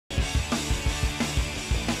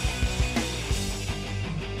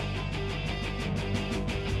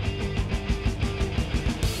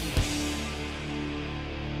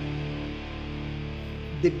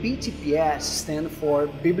The BTPS stands for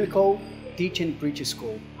Biblical Teach and Preach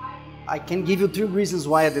School. I can give you 3 reasons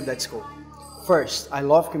why I did that school. First, I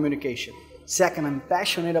love communication. Second, I'm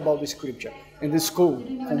passionate about the scripture. And this school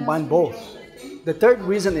combines both. The third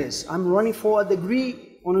reason is I'm running for a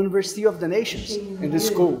degree on University of the Nations. And this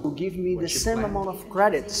school will give me the same amount of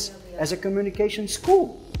credits as a communication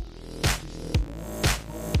school.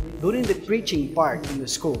 During the preaching part in the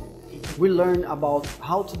school, we learn about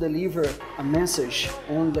how to deliver a message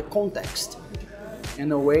on the context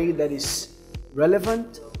in a way that is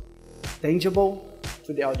relevant, tangible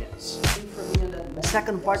to the audience. The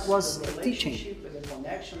second part was teaching.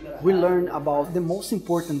 We learn about the most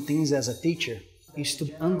important things as a teacher is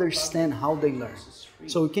to understand how they learn.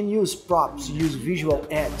 So we can use props, use visual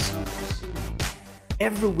aids.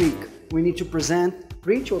 Every week we need to present,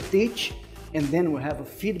 preach or teach, and then we have a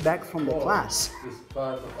feedback from the class.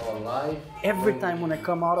 Every time when I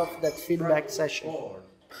come out of that feedback session,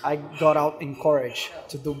 I got out encouraged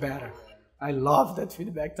to do better. I love that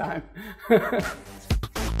feedback time.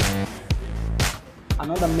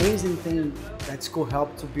 Another amazing thing that school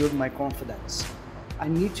helped to build my confidence. I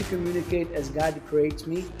need to communicate as God creates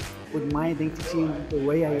me with my identity and the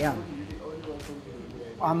way I am.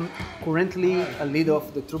 I'm currently a leader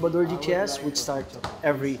of the Troubadour DTS, which starts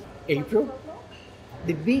every April.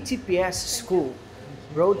 The BTPS school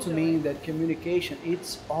brought to me that communication,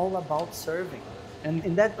 it's all about serving. And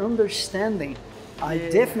in that understanding, I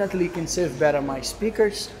definitely can serve better my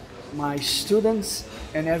speakers, my students,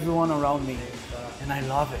 and everyone around me. And I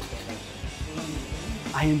love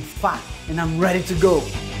it. I am fat and I'm ready to go.